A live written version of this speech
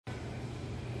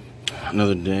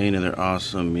Another day, another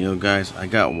awesome meal, guys. I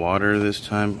got water this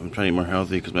time. I'm trying to eat more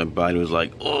healthy because my body was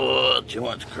like, oh, too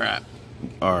much crap.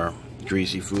 Or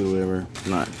greasy food or whatever.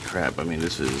 Not crap, I mean,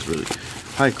 this is really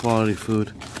high quality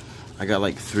food. I got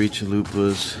like 3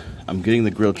 chalupas. I'm getting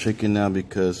the grilled chicken now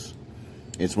because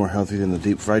it's more healthy than the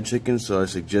deep fried chicken. So I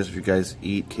suggest if you guys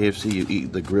eat KFC, you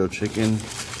eat the grilled chicken.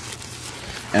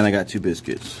 And I got 2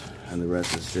 biscuits. And the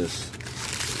rest is just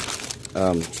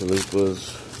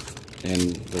chalupas.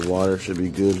 And the water should be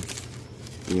good,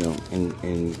 you know,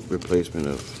 in replacement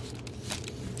of,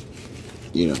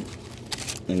 you know,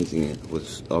 anything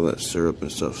with all that syrup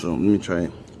and stuff. So let me try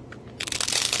it.